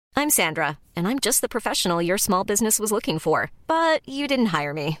I'm Sandra, and I'm just the professional your small business was looking for. But you didn't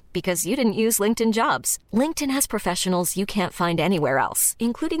hire me because you didn't use LinkedIn Jobs. LinkedIn has professionals you can't find anywhere else,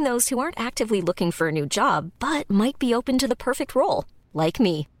 including those who aren't actively looking for a new job, but might be open to the perfect role, like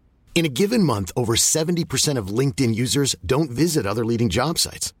me. In a given month, over 70% of LinkedIn users don't visit other leading job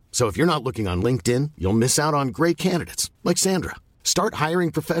sites. So if you're not looking on LinkedIn, you'll miss out on great candidates like Sandra. Start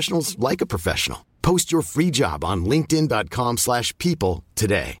hiring professionals like a professional. Post your free job on linkedin.com/people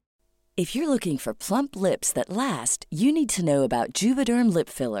today. If you're looking for plump lips that last, you need to know about Juvederm lip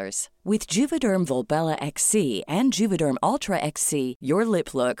fillers. With Juvederm Volbella XC and Juvederm Ultra XC, your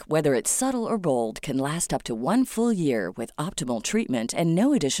lip look, whether it's subtle or bold, can last up to 1 full year with optimal treatment and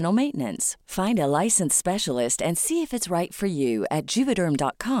no additional maintenance. Find a licensed specialist and see if it's right for you at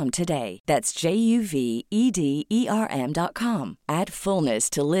Juvederm.com today. That's JUVEDERM.com. Add fullness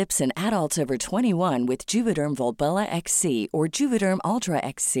to lips in adults over 21 with Juvederm Volbella XC or Juvederm Ultra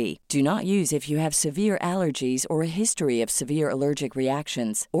XC. Do not use if you have severe allergies or a history of severe allergic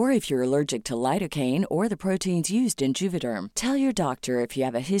reactions, or if you're allergic to lidocaine or the proteins used in Juvederm. Tell your doctor if you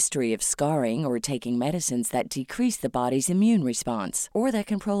have a history of scarring or taking medicines that decrease the body's immune response or that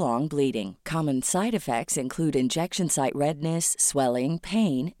can prolong bleeding. Common side effects include injection site redness, swelling,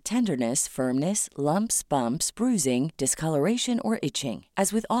 pain, tenderness, firmness, lumps, bumps, bruising, discoloration, or itching.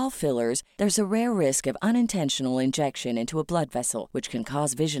 As with all fillers, there's a rare risk of unintentional injection into a blood vessel, which can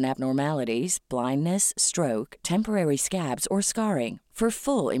cause vision abnormalities, blindness, stroke, temporary scabs, or scarring. For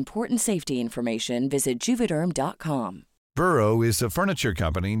full, important safety information, visit Juvederm.com. Burrow is a furniture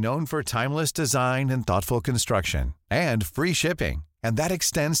company known for timeless design and thoughtful construction, and free shipping, and that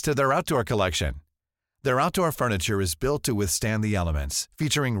extends to their outdoor collection. Their outdoor furniture is built to withstand the elements,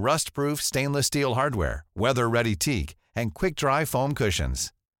 featuring rust-proof stainless steel hardware, weather-ready teak, and quick-dry foam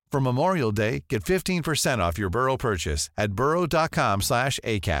cushions. For Memorial Day, get 15% off your Burrow purchase at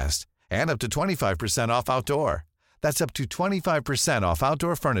burrow.com/acast, and up to 25% off outdoor. That's up to 25% off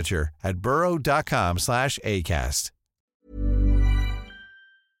outdoor furniture at burrow.com/acast.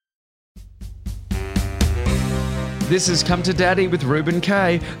 This is Come to Daddy with Ruben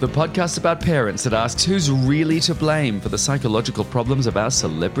K, the podcast about parents that asks who's really to blame for the psychological problems of our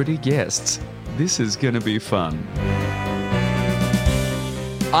celebrity guests. This is going to be fun.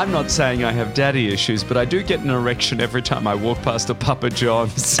 I'm not saying I have daddy issues, but I do get an erection every time I walk past a Papa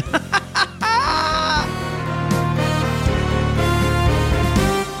John's.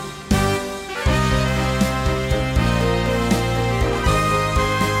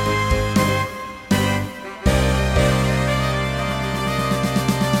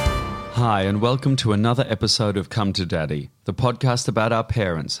 Hi, and welcome to another episode of Come to Daddy, the podcast about our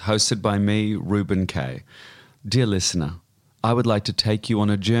parents, hosted by me, Ruben K. Dear listener, I would like to take you on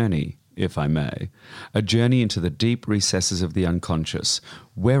a journey, if I may, a journey into the deep recesses of the unconscious.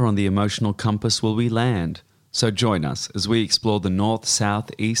 Where on the emotional compass will we land? So join us as we explore the north,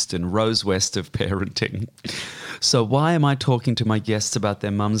 south, east, and rose west of parenting. So why am I talking to my guests about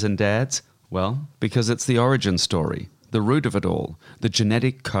their mums and dads? Well, because it's the origin story, the root of it all, the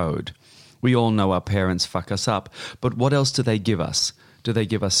genetic code. We all know our parents fuck us up, but what else do they give us? Do they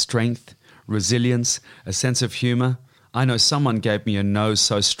give us strength, resilience, a sense of humour? I know someone gave me a nose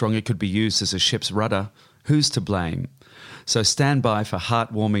so strong it could be used as a ship's rudder. Who's to blame? So stand by for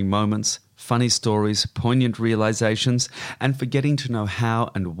heartwarming moments, funny stories, poignant realizations, and for getting to know how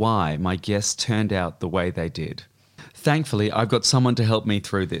and why my guests turned out the way they did. Thankfully, I've got someone to help me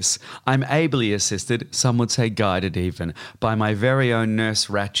through this. I'm ably assisted, some would say guided even, by my very own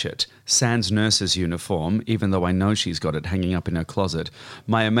Nurse Ratchet, sans nurse's uniform, even though I know she's got it hanging up in her closet,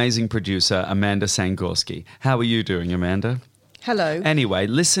 my amazing producer, Amanda Sangorski. How are you doing, Amanda? Hello. Anyway,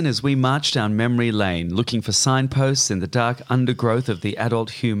 listen as we march down memory lane, looking for signposts in the dark undergrowth of the adult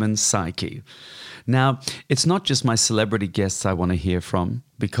human psyche. Now, it's not just my celebrity guests I want to hear from,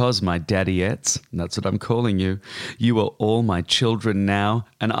 because my daddyettes, that's what I'm calling you, you are all my children now,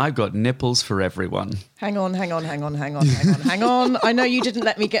 and I've got nipples for everyone. Hang on. I know you didn't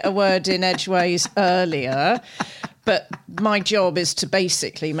let me get a word in edgeways earlier, but my job is to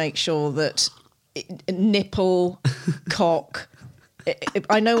basically make sure that nipple, cock,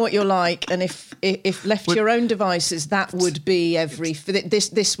 I know what you're like, and if left to your own devices, that would be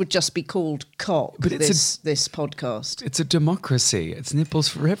this would just be called cock. But this podcast. It's a democracy. It's nipples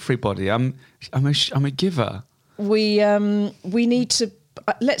for everybody. I'm a giver. We need to.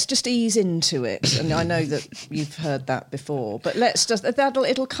 let's just ease into it. And I know that you've heard that before, but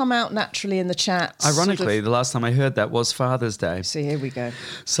it'll come out naturally in the chat. Ironically, the last time I heard that was Father's Day. See, here we go.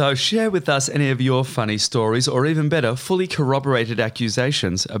 So share with us any of your funny stories, or even better, fully corroborated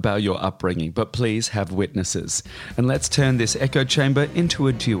accusations about your upbringing, but please have witnesses. And let's turn this echo chamber into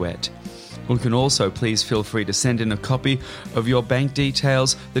a duet. You can also please feel free to send in a copy of your bank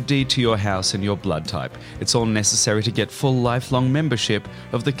details, the deed to your house, and your blood type. It's all necessary to get full lifelong membership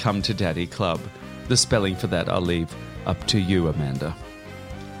of the Come to Daddy Club. The spelling for that I'll leave up to you, Amanda.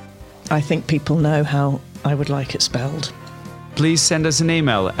 I think people know how I would like it spelled. Please send us an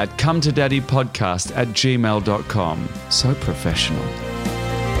email at cometodaddypodcast@gmail.com. So professional.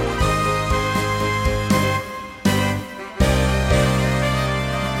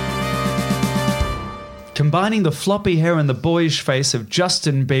 Combining the floppy hair and the boyish face of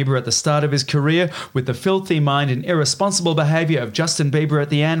Justin Bieber at the start of his career with the filthy mind and irresponsible behaviour of Justin Bieber at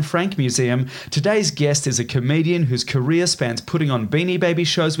the Anne Frank Museum, today's guest is a comedian whose career spans putting on Beanie Baby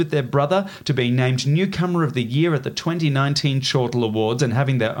shows with their brother to being named Newcomer of the Year at the 2019 Chortle Awards and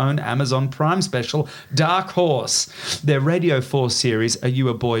having their own Amazon Prime special, Dark Horse. Their Radio 4 series, Are You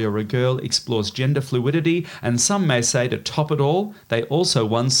a Boy or a Girl?, explores gender fluidity, and some may say to top it all, they also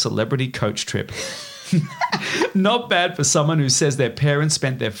won Celebrity Coach Trip. Not bad for someone who says their parents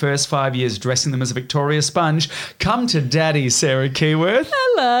spent their first 5 years dressing them as a Victoria Sponge. Come to Daddy, Sarah Keyworth.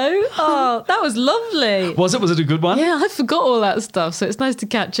 Hello. Oh, that was lovely. Was it a good one? Yeah, I forgot all that stuff, so it's nice to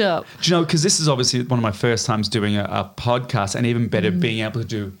catch up. Do you know, because this is obviously one of my first times doing a podcast, and even better being able to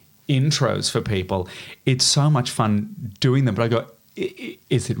do intros for people. It's so much fun doing them, but I go,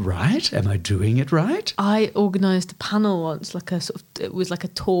 is it right? Am I doing it right? I organised a panel once, it was like a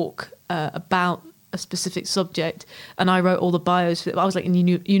talk about a specific subject, and I wrote all the bios for it. I was like in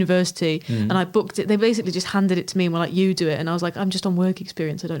university and I booked it. They basically just handed it to me and were like, you do it. And I was like, I'm just on work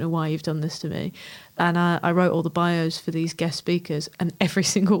experience. I don't know why you've done this to me. And I wrote all the bios for these guest speakers, and every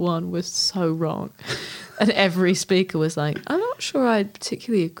single one was so wrong. And every speaker was like, I'm not sure I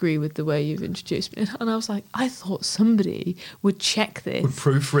particularly agree with the way you've introduced me. And I was like, I thought somebody would check this. Would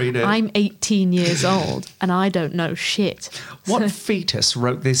proofread it. I'm 18 years old and I don't know shit. What fetus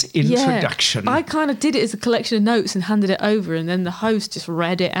wrote this introduction? Yeah, I kind of did it as a collection of notes and handed it over, and then the host just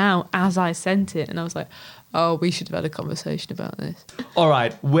read it out as I sent it. And I was like, oh, we should have had a conversation about this. All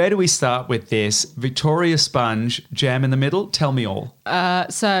right, where do we start with this? Victoria Sponge, jam in the middle? Tell me all.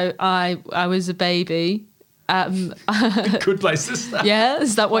 So I was a baby. Good place to start. Yeah,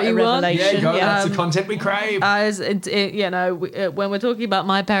 is that what you want? Yeah, go. That's the content we crave. When we're talking about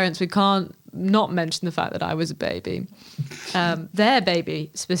my parents, we can't not mention the fact that I was a baby. Their baby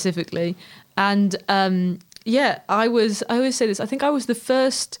specifically. And I always say this, I think I was the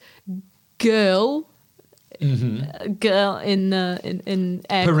first girl in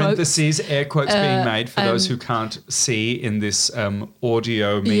air parentheses, quotes. air quotes being made for those who can't see in this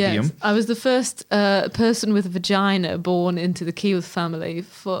audio medium. Yes, I was the first person with a vagina born into the Keyworth family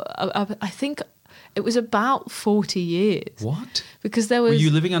for I think it was about 40 years. What? Because there was... Were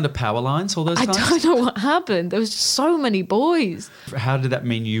you living under power lines all those times? I don't know what happened. There was just so many boys. How did that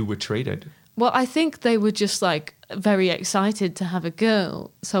mean you were treated? Well, I think they were just like very excited to have a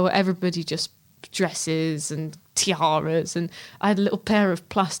girl. So everybody just dresses and tiaras, and I had a little pair of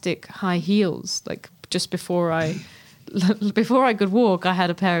plastic high heels. Like just before I could walk, I had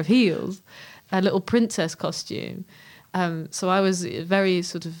a pair of heels, a little princess costume. So I was very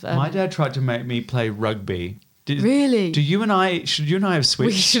sort of... My dad tried to make me play rugby. Really? Should you and I have switched?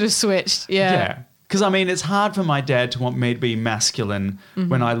 We should have switched, yeah. Yeah. Because, I mean, it's hard for my dad to want me to be masculine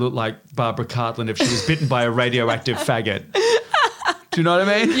when I look like Barbara Cartland if she was bitten by a radioactive faggot. Do you know what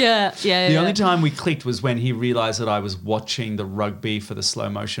I mean? Yeah. The only time we clicked was when he realised that I was watching the rugby for the slow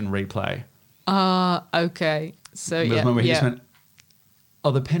motion replay. Okay. So, There's one where he just went,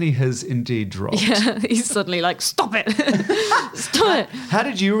 oh, the penny has indeed dropped. Yeah, he's suddenly like, stop it. Stop it. How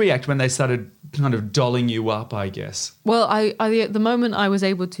did you react when they started kind of dolling you up, I guess? Well, I the moment I was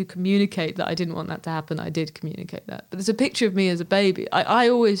able to communicate that I didn't want that to happen, I did communicate that. But there's a picture of me as a baby. I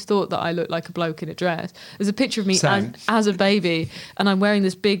always thought that I looked like a bloke in a dress. There's a picture of me as a baby, and I'm wearing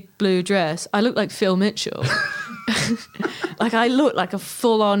this big blue dress. I look like Phil Mitchell. Like I look like a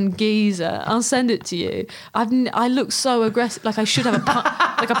full-on geezer. I'll send it to you. I look so aggressive, like I should have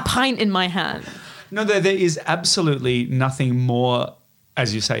a pint in my hand. No, there is absolutely nothing more,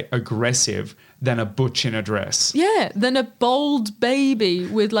 as you say, aggressive than a butch in a dress. Yeah, than a bold baby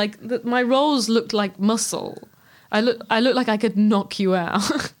with like... my rolls looked like muscle. I look like I could knock you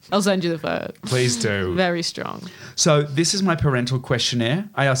out. I'll send you the photo. Please do. Very strong. So this is my parental questionnaire.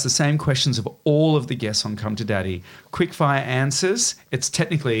 I ask the same questions of all of the guests on Come to Daddy. Quickfire answers. It's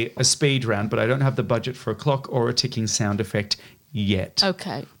technically a speed round, but I don't have the budget for a clock or a ticking sound effect yet.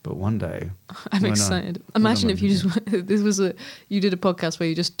 Okay. But one day. I'm excited. Imagine if you you did a podcast where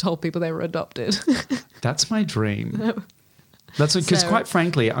you just told people they were adopted. That's my dream. That's because, quite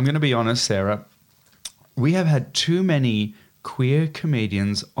frankly, I'm going to be honest, Sarah. We have had too many queer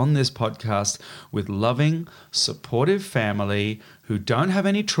comedians on this podcast with loving, supportive family who don't have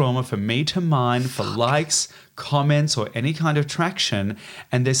any trauma for me to mine for likes, comments, or any kind of traction.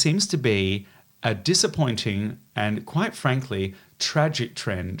 And there seems to be a disappointing and, quite frankly, tragic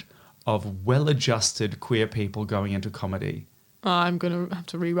trend of well-adjusted queer people going into comedy. I'm going to have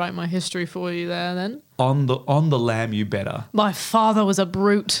to rewrite my history for you there then. On the lamb, you better. My father was a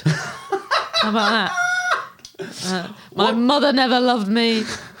brute. How about that? My mother never loved me.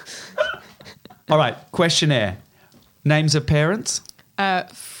 All right, questionnaire. Names of parents?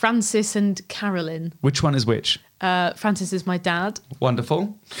 Francis and Carolyn. Which one is which? Francis is my dad.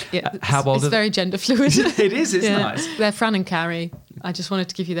 Wonderful. Yeah, how old it's very gender fluid. It is, it's nice. They're Fran and Carrie. I just wanted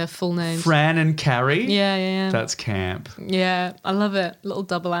to give you their full names. Fran and Carrie? Yeah. That's camp. Yeah, I love it. Little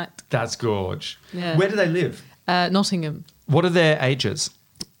double act. That's gorge. Yeah. Where do they live? Nottingham. What are their ages?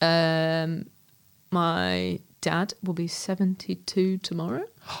 My dad will be 72 tomorrow.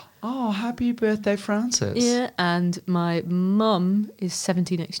 Oh, happy birthday, Francis. Yeah, and my mum is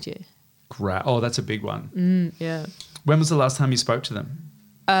 70 next year. Great. Oh, that's a big one. Yeah. When was the last time you spoke to them?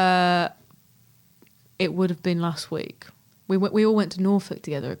 It would have been last week. We all went to Norfolk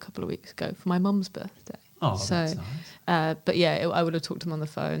together a couple of weeks ago for my mum's birthday. Oh, that's nice. But yeah, I would have talked to him on the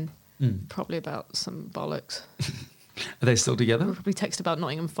phone, probably about some bollocks. Are they still together? We'll probably text about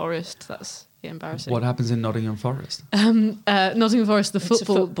Nottingham Forest. That's embarrassing. What happens in Nottingham Forest? Nottingham Forest, the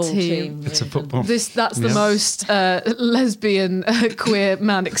football team. It's a football. That's the most lesbian queer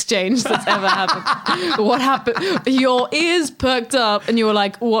man exchange that's ever happened. What happened? Your ears perked up and you were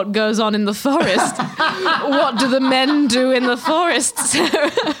like, what goes on in the forest? What do the men do in the forest, Sarah?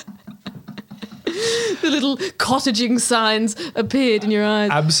 The little cottaging signs appeared in your eyes.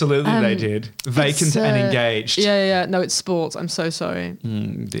 Absolutely, they did. Vacant and engaged. Yeah. No, it's sports. I'm so sorry.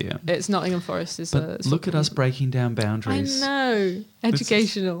 Dear. It's Nottingham Forest. But look at us breaking down boundaries. I know.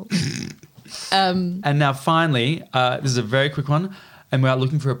 Educational. And now finally, this is a very quick one, and we're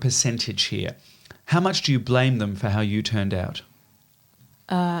looking for a percentage here. How much do you blame them for how you turned out?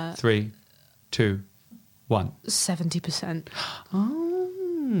 3, 2, 1. 70%. Oh.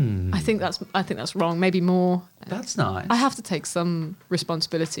 I think that's wrong. Maybe more. That's nice. I have to take some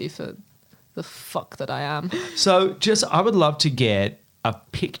responsibility for the fuck that I am. So I would love to get a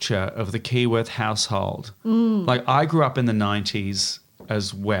picture of the Keyworth household. Like, I grew up in the 90s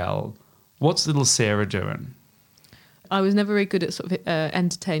as well. What's little Sarah doing? I was never very good at sort of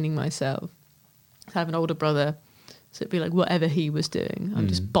entertaining myself. I have an older brother, so it'd be like whatever he was doing, I'm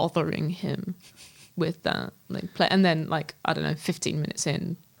just bothering him with that. And then, like, I don't know, 15 minutes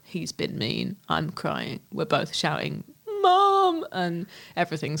in, he's been mean, I'm crying, we're both shouting, Mom! And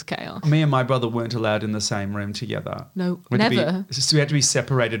everything's chaos. Me and my brother weren't allowed in the same room together. No, we had never. So we had to be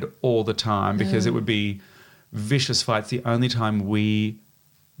separated all the time because it would be vicious fights. The only time we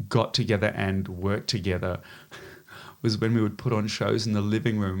got together and worked together was when we would put on shows in the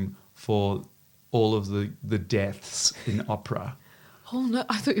living room for all of the deaths in opera. Oh no,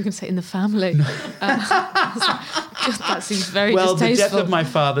 I thought you were going to say in the family. That seems very well, distasteful. The death of my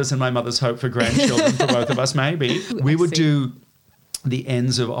father's and my mother's hope for grandchildren for both of us, maybe. We would do the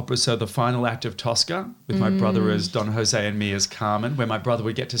ends of opera, so the final act of Tosca with my brother as Don Jose and me as Carmen, where my brother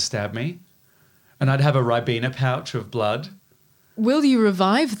would get to stab me. And I'd have a Ribena pouch of blood. Will you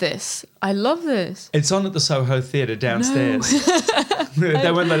revive this? I love this. It's on at the Soho Theatre downstairs. No.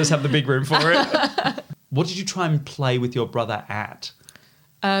 They won't let us have the big room for it. What did you try and play with your brother at?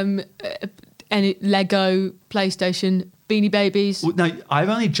 Lego, PlayStation, Beanie Babies. Well, no, I've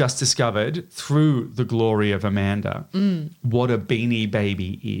only just discovered through the glory of Amanda what a Beanie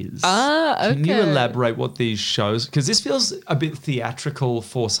Baby is. Okay. Can you elaborate what these shows? Because this feels a bit theatrical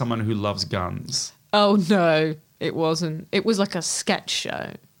for someone who loves guns. Oh no, it wasn't. It was like a sketch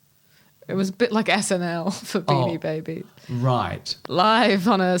show. It was a bit like SNL for Beanie Babies. Right. Live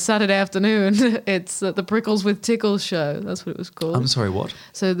on a Saturday afternoon. It's the Prickles with Tickles show. That's what it was called. I'm sorry, what?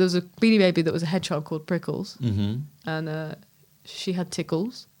 So there was a Beanie Baby that was a hedgehog called Prickles. And she had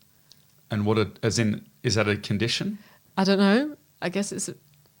tickles. And is that a condition? I don't know. I guess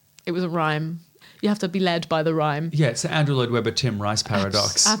it was a rhyme. You have to be led by the rhyme. Yeah, it's the Andrew Lloyd Webber Tim Rice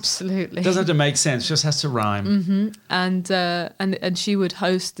paradox. Absolutely. Doesn't have to make sense, just has to rhyme. And she would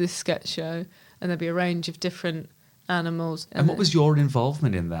host this sketch show, and there'd be a range of different animals. And what was your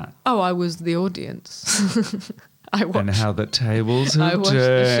involvement in that? Oh, I was the audience. I watched. And how the tables have I watched the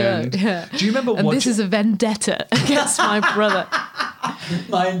turned. show. Yeah. Do you remember and watching? this is a vendetta against my brother.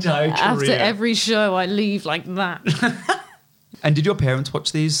 My entire career. After every show, I leave like that. And did your parents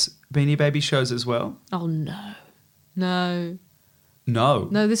watch these Beanie Baby shows as well? Oh no. No.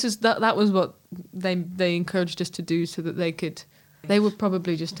 This was that was what they encouraged us to do so that they could. They were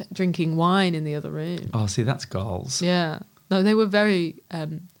probably just drinking wine in the other room. Oh, see, that's goals. Yeah. No, they were very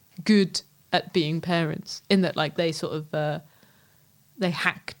good at being parents in that, like, they sort of they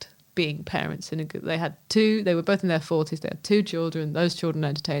hacked being parents in a good. They were both in their 40s. They had 2 children. Those children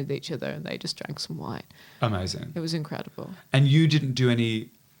entertained each other, and they just drank some wine. Amazing. It was incredible. And you didn't do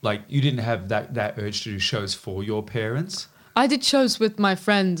any, like, you didn't have that urge to do shows for your parents? I did shows with my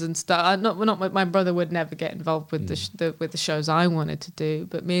friends and stuff. My brother would never get involved with the shows I wanted to do.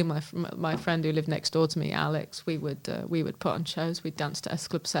 But me and my friend who lived next door to me, Alex, we would put on shows. We'd dance to S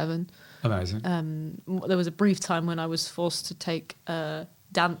Club 7. Amazing. There was a brief time when I was forced to take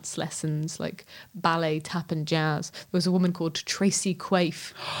dance lessons, like ballet, tap, and jazz. There was a woman called Tracy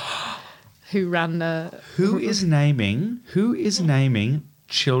Quaife who ran. Who is naming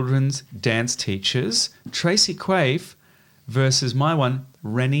children's dance teachers? Tracy Quaife versus my one,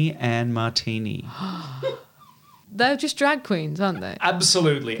 Rennie Ann Martini. They're just drag queens, aren't they?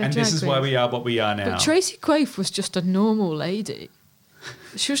 Absolutely. They're and drag this is why queens. we are what we are now. But Tracy Quaife was just a normal lady.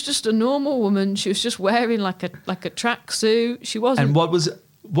 She was just a normal woman. She was just wearing like a tracksuit. She wasn't. And what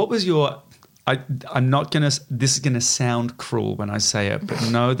was your? I'm not gonna. This is gonna sound cruel when I say it, but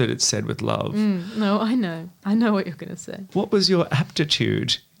know that it's said with love. No, I know what you're gonna say. What was your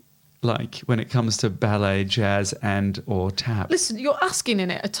aptitude like when it comes to ballet, jazz, and or tap? Listen, you're asking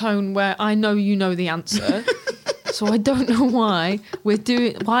in it a tone where I know you know the answer. So I don't know why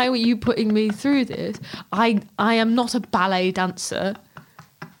why are you putting me through this? I am not a ballet dancer.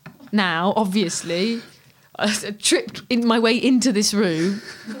 Now, obviously, I tripped in my way into this room.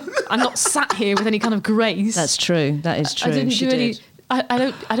 I'm not sat here with any kind of grace. That's true. That is true. I didn't She do any. did.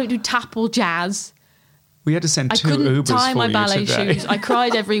 I don't do tap or jazz. We had to send I 2 couldn't Ubers tie for my you ballet today. shoes. I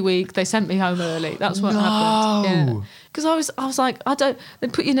cried every week. They sent me home early. That's what happened. Yeah. Because I was like, they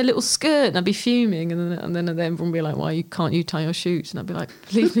put you in a little skirt and I'd be fuming, and then everyone would be like, why can't you tie your shoes? And I'd be like,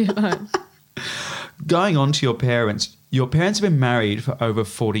 leave me alone. Going on to your parents have been married for over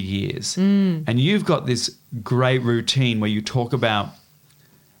 40 years. And you've got this great routine where you talk about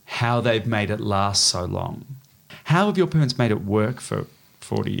how they've made it last so long. How have your parents made it work for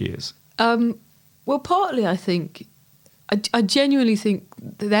 40 years? Well, partly I think, I genuinely think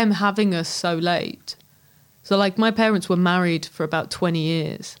them having us so late. So, like, my parents were married for about 20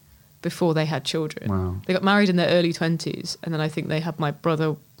 years before they had children. Wow. They got married in their early 20s, and then I think they had my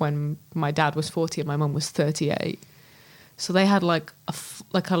brother when my dad was 40 and my mum was 38. So they had like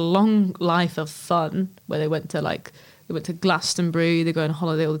a long life of fun where they went to Glastonbury, they go on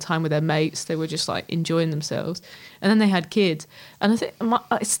holiday all the time with their mates. They were just like enjoying themselves. And then they had kids. And I think,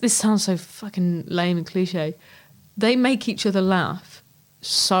 this sounds so fucking lame and cliche, they make each other laugh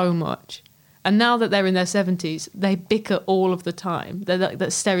so much. And now that they're in their 70s, they bicker all of the time. They're like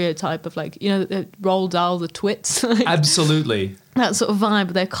that stereotype of, like, you know, the Roald Dahl, the twits. Absolutely. That sort of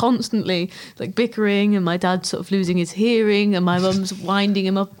vibe. They're constantly like bickering, and my dad's sort of losing his hearing, and my mum's winding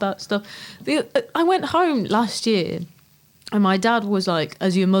him up about stuff. I went home last year, and my dad was like,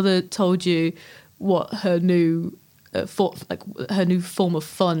 "As your mother told you what her new her new form of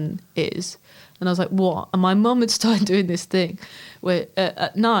fun is?" And I was like, "What?" And my mum had started doing this thing where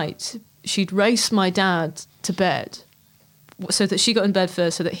at night she'd race my dad to bed so that she got in bed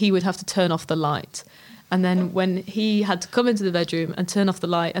first, so that he would have to turn off the light. And then when he had to come into the bedroom and turn off the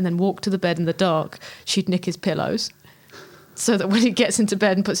light and then walk to the bed in the dark, she'd nick his pillows. So that when he gets into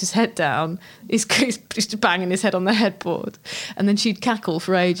bed and puts his head down, he's just banging his head on the headboard. And then she'd cackle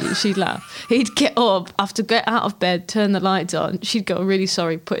for ages. She'd laugh. He'd get up, after get out of bed, turn the lights on. She'd go, "Really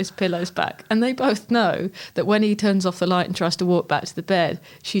sorry," put his pillows back. And they both know that when he turns off the light and tries to walk back to the bed,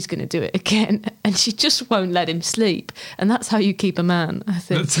 she's going to do it again. And she just won't let him sleep. And that's how you keep a man, I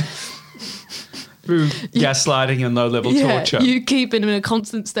think. Through gaslighting and low-level torture. You keep him in a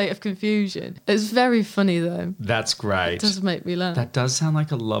constant state of confusion. It's very funny, though. That's great. It does make me laugh. That does sound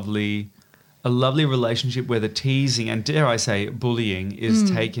like a lovely relationship where the teasing and, dare I say, bullying is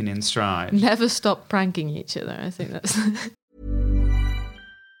taken in stride. Never stop pranking each other. I think that's...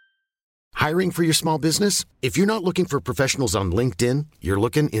 Hiring for your small business? If you're not looking for professionals on LinkedIn, you're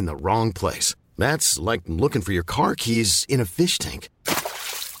looking in the wrong place. That's like looking for your car keys in a fish tank.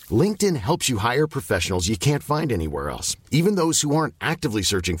 LinkedIn helps you hire professionals you can't find anywhere else, even those who aren't actively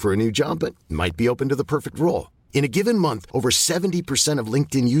searching for a new job but might be open to the perfect role. In a given month, over 70% of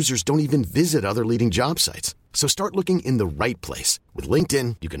LinkedIn users don't even visit other leading job sites. So start looking in the right place. With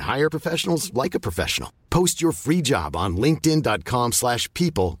LinkedIn, you can hire professionals like a professional. Post your free job on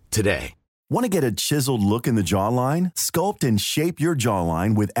linkedin.com/people today. Want to get a chiseled look in the jawline? Sculpt and shape your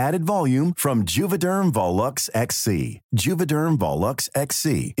jawline with added volume from Juvederm Volux XC. Juvederm Volux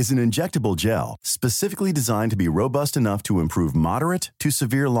XC is an injectable gel specifically designed to be robust enough to improve moderate to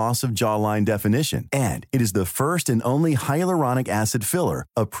severe loss of jawline definition. And it is the first and only hyaluronic acid filler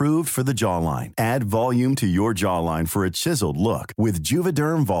approved for the jawline. Add volume to your jawline for a chiseled look with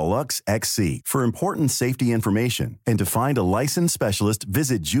Juvederm Volux XC. For important safety information and to find a licensed specialist,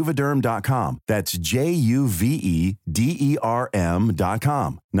 visit juvederm.com. That's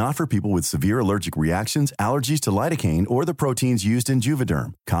JUVEDERM.com. Not for people with severe allergic reactions, allergies to lidocaine, or the proteins used in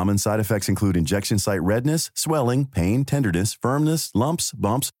Juvederm. Common side effects include injection site redness, swelling, pain, tenderness, firmness, lumps,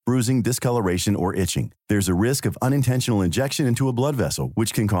 bumps, bruising, discoloration, or itching. There's a risk of unintentional injection into a blood vessel,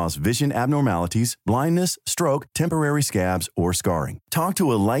 which can cause vision abnormalities, blindness, stroke, temporary scabs, or scarring. Talk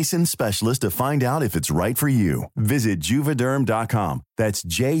to a licensed specialist to find out if it's right for you. Visit Juvederm.com. That's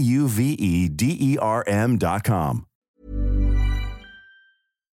JUVEDERM.com.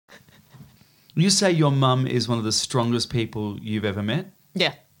 You say your mum is one of the strongest people you've ever met?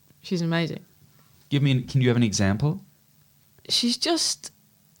 Yeah, she's amazing. Can you have an example? She's just...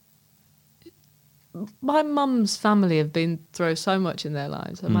 My mum's family have been through so much in their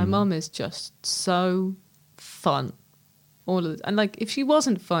lives, and my mum is just so fun. All of it. And like, if she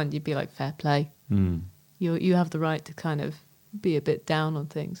wasn't fun, you'd be like, fair play. You have the right to kind of be a bit down on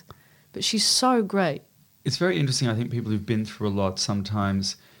things. But she's so great. It's very interesting. I think people who've been through a lot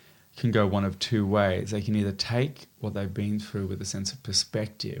sometimes can go one of two ways. They can either take what they've been through with a sense of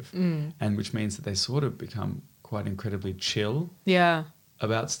perspective, and which means that they sort of become quite incredibly chill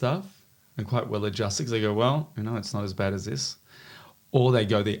about stuff and quite well adjusted, because they go, well, it's not as bad as this. Or they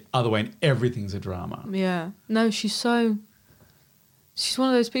go the other way and everything's a drama. Yeah. No, she's one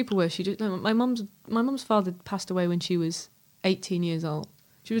of those people where she just... My mum's father passed away when she was 18 years old.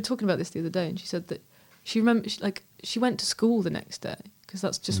 She was talking about this the other day, and she said that she went to school the next day, because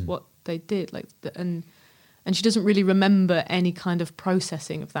that's just what they did. And she doesn't really remember any kind of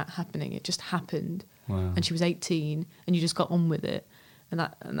processing of that happening. It just happened. Wow. And she was 18, and you just got on with it. And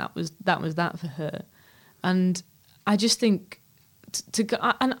that was that for her. And I just think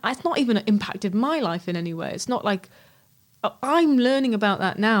and it's not even impacted my life in any way. It's not like I'm learning about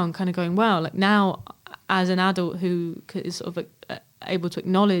that now and kind of going, wow, like now as an adult who is sort of able to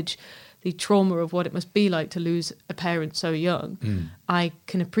acknowledge the trauma of what it must be like to lose a parent so young, I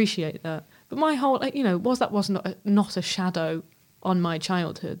can appreciate that. But my whole, was not a shadow on my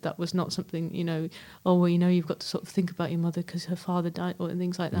childhood. That was not something, you've got to sort of think about your mother because her father died and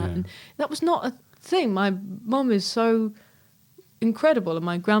things like that. Yeah. And that was not a thing. My mum is so incredible, and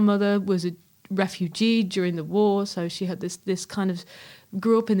my grandmother was a refugee during the war, so she had this kind of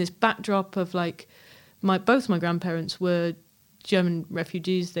grew up in this backdrop of like both my grandparents were German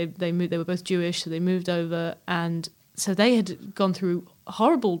refugees. They moved. They were both Jewish, so they moved over, and so they had gone through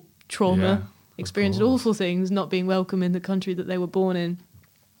horrible trauma, experienced awful things, not being welcome in the country that they were born in,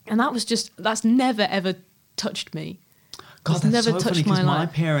 and that's never ever touched me. God, it's that's never so touched funny, my life.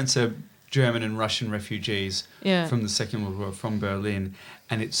 My parents are German and Russian refugees from the Second World War, from Berlin,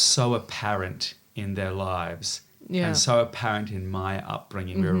 and it's so apparent in their lives, and so apparent in my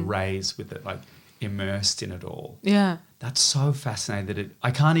upbringing. We were raised with it, like immersed in it all. Yeah, that's so fascinating that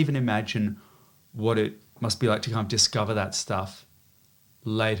I can't even imagine what it must be like to kind of discover that stuff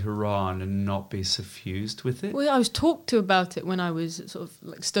later on and not be suffused with it. Well, I was talked to about it when I was sort of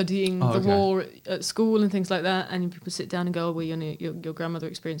like studying the war at school and things like that, and people sit down and go, oh, well, your grandmother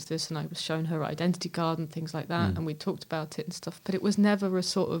experienced this, and I was shown her identity card and things like that, and we talked about it and stuff, but it was never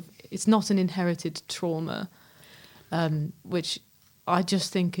it's not an inherited trauma, which I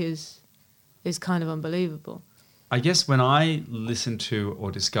just think is kind of unbelievable. I guess when I listen to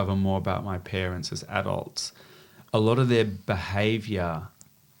or discover more about my parents as adults, a lot of their behaviour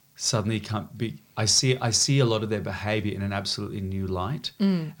suddenly can't be... I see a lot of their behaviour in an absolutely new light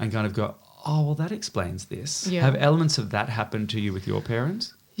and kind of go, oh, well, that explains this. Yeah. Have elements of that happened to you with your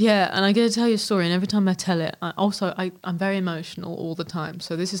parents? Yeah, and I'm going to tell you a story, and every time I tell it, I'm very emotional all the time,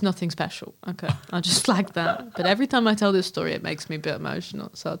 so this is nothing special, okay? I'll just flag that. But every time I tell this story, it makes me a bit emotional,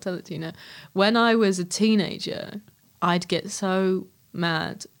 so I'll tell it to you now. When I was a teenager, I'd get so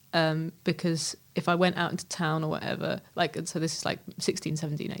mad because if I went out into town or whatever, so this is like 16,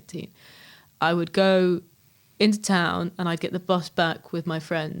 17, 18, I would go into town and I'd get the bus back with my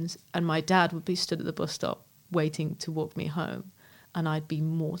friends, and my dad would be stood at the bus stop waiting to walk me home, and I'd be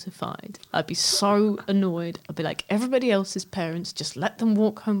mortified. I'd be so annoyed. I'd be like, everybody else's parents, just let them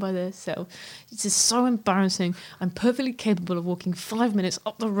walk home by themselves. It's just so embarrassing. I'm perfectly capable of walking 5 minutes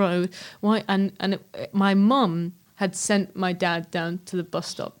up the road. Why? My mum had sent my dad down to the bus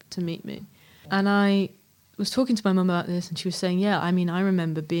stop to meet me, and I was talking to my mum about this, and she was saying, yeah, I mean, I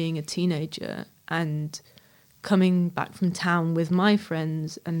remember being a teenager and coming back from town with my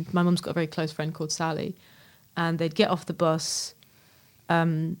friends, and my mum's got a very close friend called Sally, and they'd get off the bus,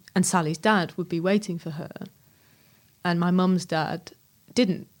 and Sally's dad would be waiting for her, and my mum's dad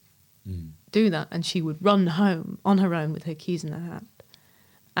didn't do that, and she would run home on her own with her keys in her hand.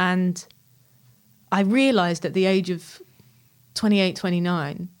 And I realised at the age of 28,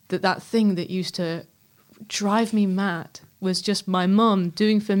 29, that thing that used to drive me mad was just my mum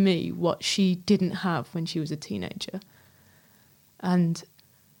doing for me what she didn't have when she was a teenager. And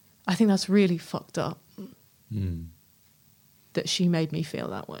I think that's really fucked up. That she made me feel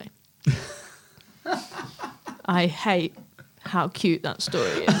that way. I hate how cute that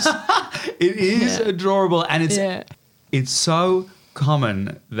story is. It is adorable, and it's so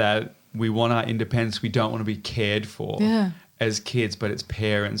common that we want our independence. We don't want to be cared for as kids, but it's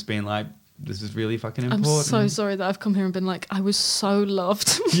parents being like, this is really fucking important. I'm so sorry that I've come here and been like, I was so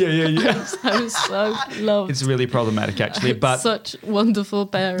loved. Yeah. I was so loved. It's really problematic, actually. But such wonderful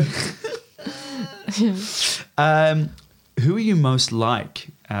parents. Who are you most like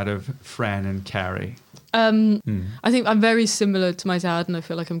out of Fran and Carrie? I think I'm very similar to my dad, and I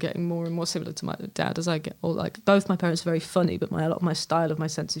feel like I'm getting more and more similar to my dad as I get older. Like, both my parents are very funny, but a lot of my style of my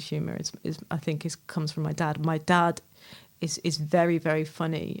sense of humour comes from my dad. My dad is very, very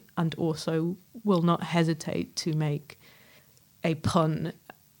funny, and also will not hesitate to make a pun,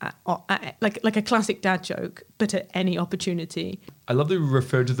 like a classic dad joke, but at any opportunity. I love that we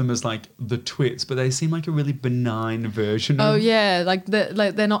refer to them as like the twits, but they seem like a really benign version of... Oh yeah, like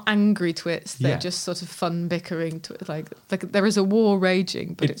they're not angry twits. They're just sort of fun bickering. Like there is a war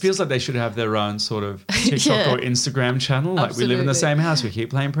raging. But it feels like they should have their own sort of TikTok or Instagram channel. Like, we live in the same house, we keep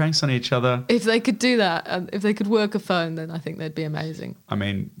playing pranks on each other. If they could do that, and if they could work a phone, then I think they'd be amazing. I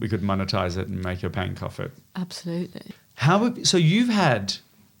mean, we could monetize it and make a bank off it. Absolutely. So you've had...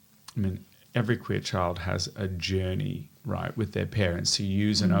 I mean, every queer child has a journey, right, with their parents, to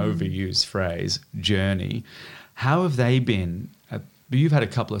use an overused phrase, journey. How have they been? You've had a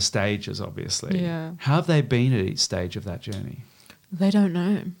couple of stages, obviously. Yeah. How have they been at each stage of that journey? They don't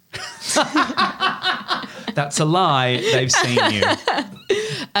know. That's a lie. They've seen you.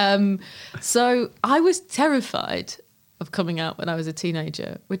 So I was terrified of coming out when I was a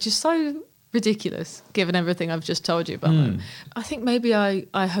teenager, which is so ridiculous given everything I've just told you about them. I think maybe I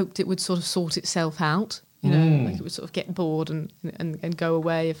hoped it would sort of sort itself out, like it would sort of get bored and go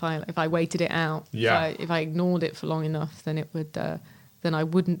away if I waited it out. If I ignored it for long enough, then it would then I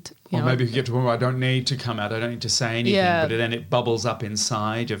wouldn't. Or maybe if you get to a point where I don't need to come out, I don't need to say anything, but then it bubbles up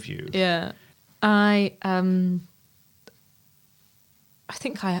inside of you. Yeah, I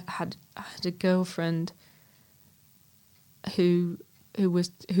think I had a girlfriend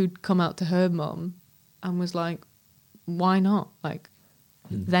who'd come out to her mum and was like, why not? Like,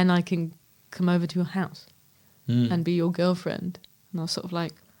 then I can come over to your house and be your girlfriend. And I was sort of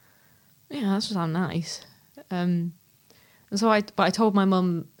like, yeah, that sounds nice. And so I told my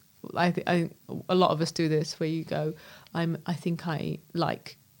mum, a lot of us do this, where you go, I think I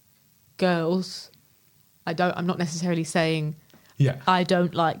like girls. I'm not necessarily saying I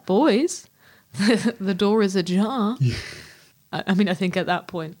don't like boys. The door is ajar. Yeah. I mean, I think at that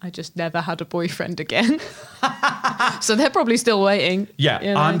point, I just never had a boyfriend again. So they're probably still waiting. Yeah,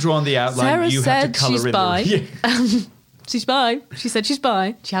 you know? I'm drawing the outline. Sarah you have to colour she's in bi. the... She's bi. She said she's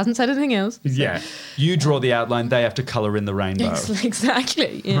bi. She hasn't said anything else. So. Yeah, you draw the outline. They have to colour in the rainbow.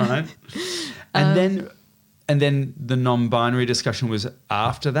 Exactly. Yeah. Right. And then the non-binary discussion was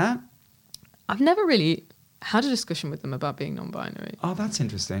after that? I've never really had a discussion with them about being non-binary. Oh, that's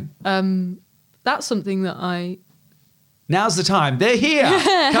interesting. That's something that Now's the time. They're here.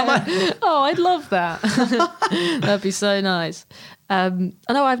 Come on. Oh, I'd love that. That'd be so nice. I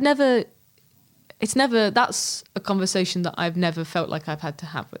know that's a conversation that I've never felt like I've had to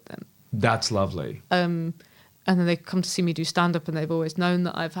have with them. That's lovely. And then they come to see me do stand-up, and they've always known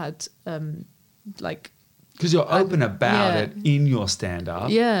that I've had, because you're open about it in your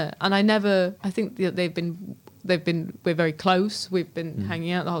stand-up. Yeah, and I think we're very close. We've been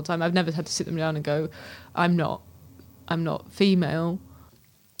hanging out the whole time. I've never had to sit them down and go, I'm not female.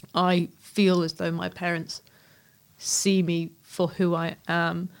 I feel as though my parents see me for who I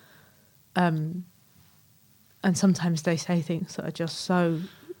am, And sometimes they say things that are just so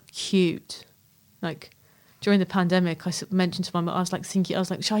cute. Like during the pandemic, I mentioned to my mum, I was like,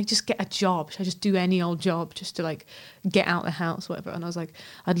 should I just get a job? Should I just do any old job just to like get out of the house or whatever? And I was like,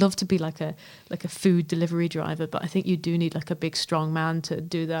 I'd love to be like a food delivery driver, but I think you do need like a big, strong man to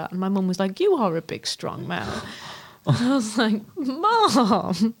do that. And my mum was like, you are a big, strong man. And I was like,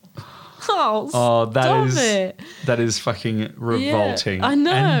 Mom, that is fucking revolting. Yeah, I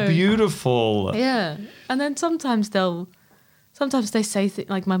know. And beautiful. Yeah. And then sometimes they say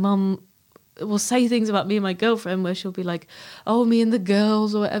like my mum will say things about me and my girlfriend where she'll be like, oh, me and the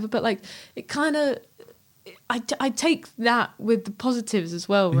girls or whatever. But like it kind of, I take that with the positives as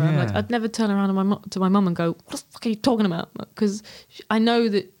well. Where I'm like, I'd never turn around to my mum and go, what the fuck are you talking about? Because I know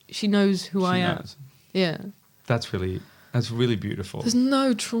that she knows who I am. Yeah. That's really beautiful. There's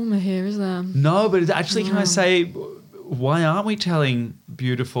no trauma here, is there? No, but it's actually, can I say, why aren't we telling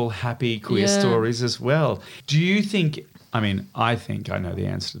beautiful, happy queer stories as well? Do you think, I think I know the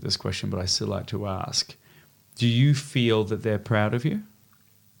answer to this question, but I still like to ask, do you feel that they're proud of you?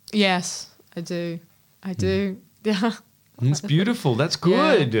 Yes, I do. Yeah. It's beautiful. That's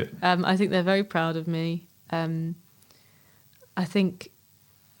good. Yeah. I think they're very proud of me. I think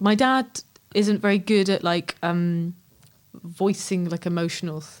my dad isn't very good at like voicing like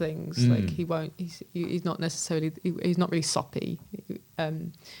emotional things. Like he won't. He's not necessarily. He's not really soppy.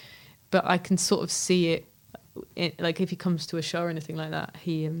 But I can sort of see it. Like if he comes to a show or anything like that,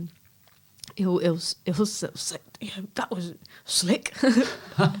 he'll say, that was slick.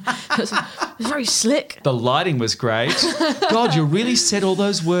 It was very slick. The lighting was great. God, you really said all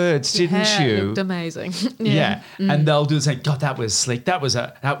those words, didn't you? It looked amazing. Yeah. And they'll do the same. God, that was slick. That was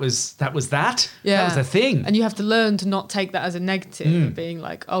that. Yeah. That was a thing. And you have to learn to not take that as a negative, being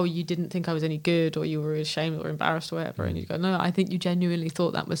like, oh, you didn't think I was any good, or you were ashamed or embarrassed or whatever. And you go, no, I think you genuinely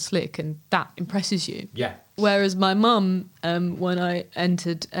thought that was slick, and that impresses you. Yeah. Whereas my mum, when I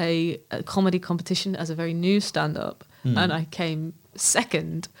entered a comedy competition as a very new stand-up, and I came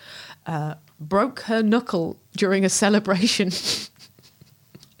second, broke her knuckle during a celebration.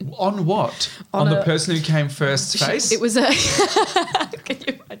 On what? On the person who came first face? It was a... Can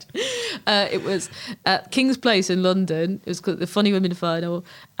you imagine? It was at King's Place in London. It was called the Funny Women Final,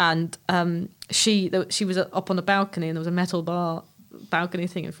 and she was up on a balcony, and there was a metal bar balcony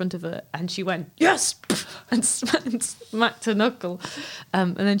thing in front of her, and she went yes and smacked her knuckle,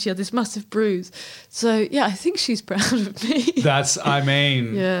 and then she had this massive bruise. So yeah, I think she's proud of me.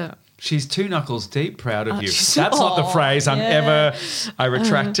 Yeah, she's 2 knuckles deep proud of you. That's not the phrase I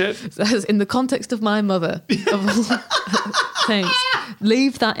retract it. In the context of my mother, of all things,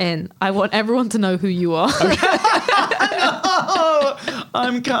 leave that in. I want everyone to know who you are. Okay. No,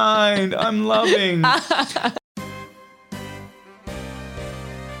 I'm kind, I'm loving.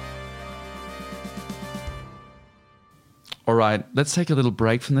 All right, let's take a little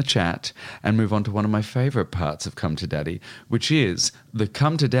break from the chat and move on to one of my favourite parts of Come to Daddy, which is the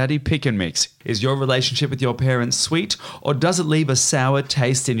Come to Daddy pick and mix. Is your relationship with your parents sweet, or does it leave a sour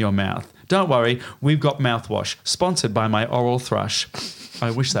taste in your mouth? Don't worry, we've got mouthwash, sponsored by my oral thrush.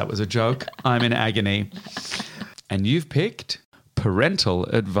 I wish that was a joke. I'm in agony. And you've picked parental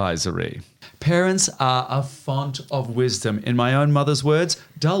advisory. Parents are a font of wisdom. In my own mother's words,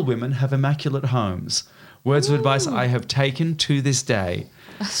 dull women have immaculate homes. Words of advice I have taken to this day.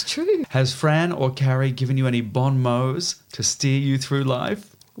 That's true. Has Fran or Carrie given you any bon mots to steer you through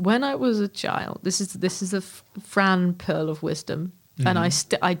life? When I was a child, this is a Fran pearl of wisdom, and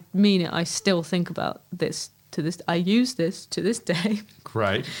I mean it. I still think about this to this. I use this to this day.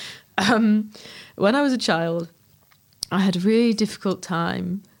 Great. When I was a child, I had a really difficult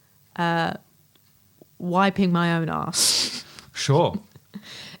time wiping my own arse. Sure.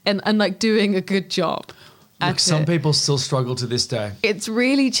 And like doing a good job. Look, some people still struggle to this day. It's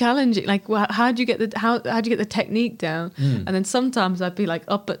really challenging. Like, how do you get the technique down? And then sometimes I'd be like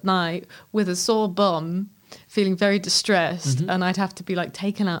up at night with a sore bum, feeling very distressed, and I'd have to be like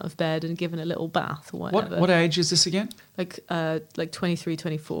taken out of bed and given a little bath or whatever. What age is this again? Like 23,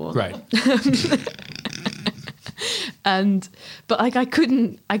 24. Right. But like I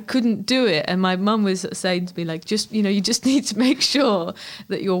couldn't do it, and my mum was saying to me like, you just need to make sure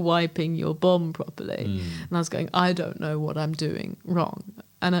that you're wiping your bum properly. And I was going, I don't know what I'm doing wrong.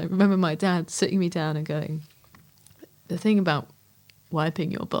 And I remember my dad sitting me down and going, the thing about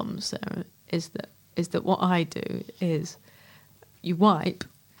wiping your bum, Sarah, is that what I do is you wipe,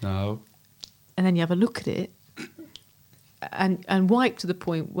 and then you have a look at it, and wipe to the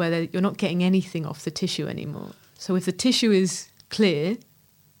point where you're not getting anything off the tissue anymore. So if the tissue is clear,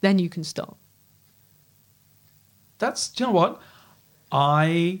 then you can stop. Do you know what?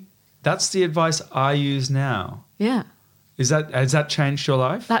 I That's the advice I use now. Yeah. Has that changed your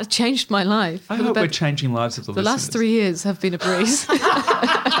life? That changed my life. I hope we're changing lives of the listeners. The last 3 years have been a breeze.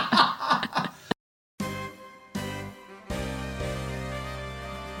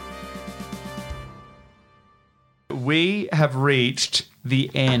 We have reached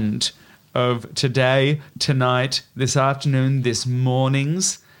the end of today, tonight, this afternoon, this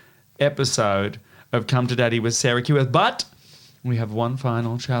morning's episode of Come to Daddy with Sarah Keyworth. But we have one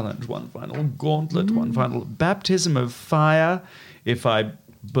final challenge, one final gauntlet, one final baptism of fire. If I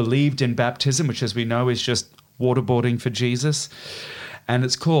believed in baptism, which as we know is just waterboarding for Jesus, and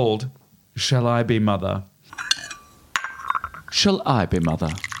it's called Shall I Be Mother? Shall I Be Mother?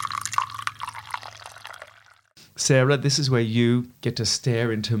 Sarah, this is where you get to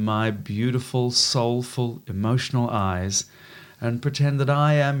stare into my beautiful, soulful, emotional eyes and pretend that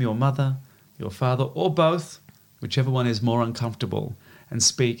I am your mother, your father, or both, whichever one is more uncomfortable, and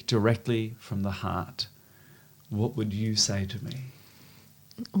speak directly from the heart. What would you say to me?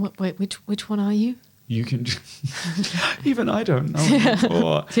 Wait, which one are you? You can... Even I don't know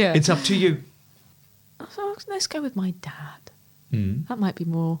anymore. Yeah. It's up to you. So let's go with my dad. Mm. That might be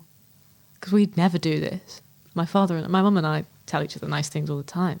more... Because we'd never do this. My mum and I tell each other nice things all the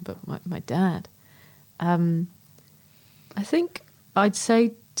time, but my dad... I think I'd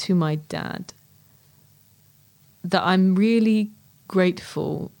say to my dad that I'm really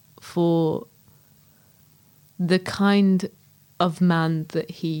grateful for the kind of man that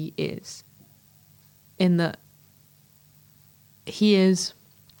he is, in that he is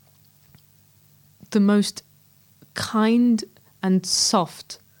the most kind and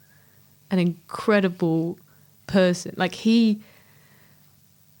soft and incredible person. Like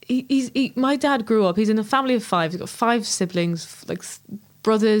my dad grew up, he's in a family of 5, he's got 5 siblings, like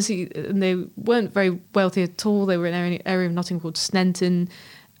brothers, and they weren't very wealthy at all. They were in an area of Nottingham called Snenton,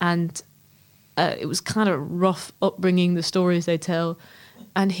 and it was kind of rough upbringing, the stories they tell.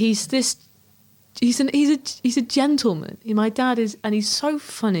 And he's a gentleman. My dad is, and he's so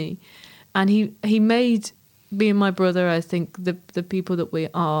funny, and he made me and my brother, I think, the people that we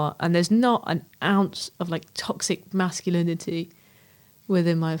are. And there's not an ounce of like toxic masculinity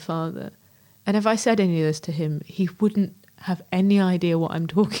within my father. And if I said any of this to him, he wouldn't have any idea what I'm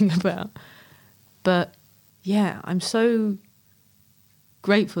talking about. But yeah, I'm so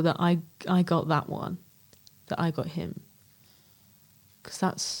grateful that I got that one, that I got him, because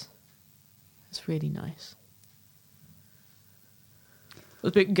that's really nice. It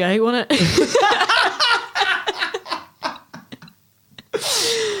was a bit gay, wasn't it?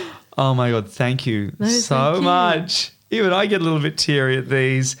 Oh my God, thank you so much. Even I get a little bit teary at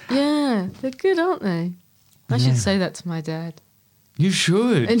these. Yeah, they're good, aren't they? I should say that to my dad. You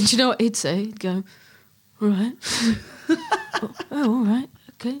should. And do you know what he'd say? He'd go, all right. Oh, all right.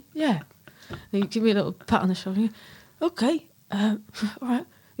 Okay, yeah. And he'd give me a little pat on the shoulder. Okay, all right.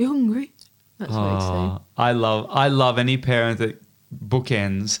 You hungry? That's what he'd say. I love any parent that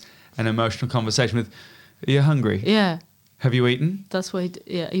bookends an emotional conversation with, are you hungry? Yeah. Have you eaten? That's what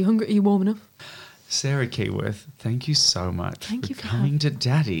yeah. Are you hungry? Are you warm enough? Sarah Keyworth, thank you so much Thank you for coming to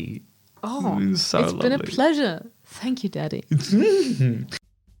Daddy. Oh, it's lovely. Been a pleasure. Thank you, Daddy.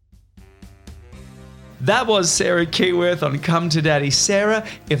 That was Sarah Keyworth on Come to Daddy. Sarah,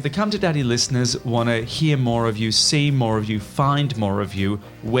 if the Come to Daddy listeners want to hear more of you, see more of you, find more of you,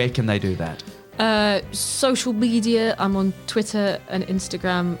 where can they do that? Social media, I'm on Twitter and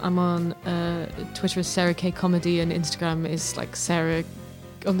Instagram. I'm on Twitter is Sarah K Comedy and Instagram is like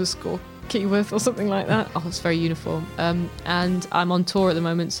Sarah_Keyworth or something like that. Oh, it's very uniform. And I'm on tour at the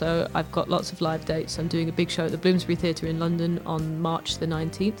moment, so I've got lots of live dates. I'm doing a big show at the Bloomsbury Theatre in London on March the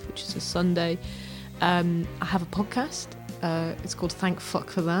 19th, which is a Sunday. I have a podcast. It's called Thank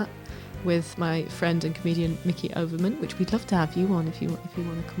Fuck for That, with my friend and comedian Mickey Overman, which we'd love to have you on if you want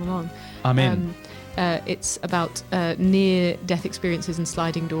to come along. I'm in. It's about near-death experiences and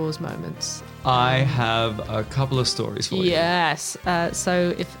sliding doors moments. I have a couple of stories for you. Yes.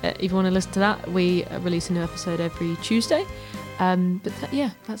 So if you want to listen to that, we release a new episode every Tuesday.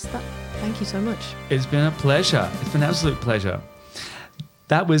 That's that. Thank you so much. It's been a pleasure. It's been an absolute pleasure.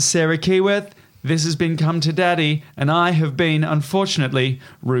 That was Sarah Keyworth. This has been Come to Daddy, and I have been, unfortunately,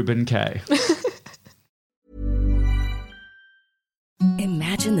 Ruben K.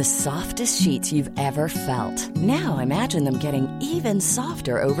 Imagine the softest sheets you've ever felt. Now imagine them getting even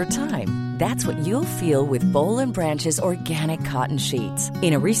softer over time. That's what you'll feel with Bowl and Branch's organic cotton sheets.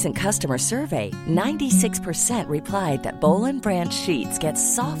 In a recent customer survey, 96% replied that Bowl and Branch sheets get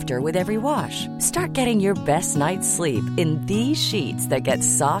softer with every wash. Start getting your best night's sleep in these sheets that get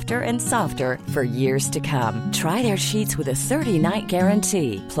softer and softer for years to come. Try their sheets with a 30-night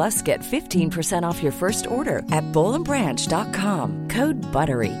guarantee. Plus, get 15% off your first order at bowlandbranch.com. Code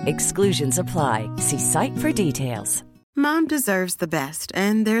BUTTERY. Exclusions apply. See site for details. Mom deserves the best,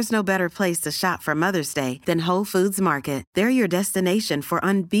 and there's no better place to shop for Mother's Day than Whole Foods Market. They're your destination for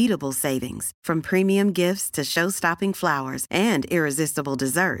unbeatable savings, from premium gifts to show-stopping flowers and irresistible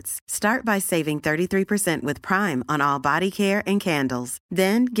desserts. Start by saving 33% with Prime on all body care and candles.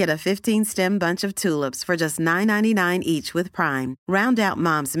 Then get a 15-stem bunch of tulips for just $9.99 each with Prime. Round out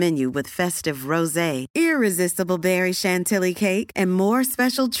Mom's menu with festive rosé, irresistible berry chantilly cake, and more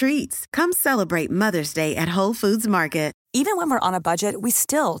special treats. Come celebrate Mother's Day at Whole Foods Market. Even when we're on a budget, we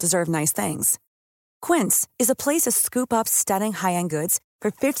still deserve nice things. Quince is a place to scoop up stunning high-end goods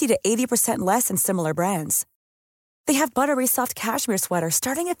for 50 to 80% less than similar brands. They have buttery soft cashmere sweaters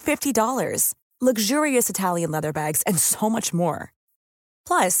starting at $50, luxurious Italian leather bags, and so much more.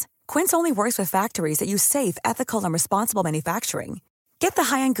 Plus, Quince only works with factories that use safe, ethical, and responsible manufacturing. Get the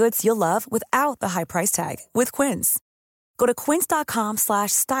high-end goods you'll love without the high price tag with Quince. Go to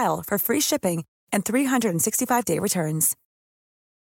quince.com/style for free shipping and 365-day returns.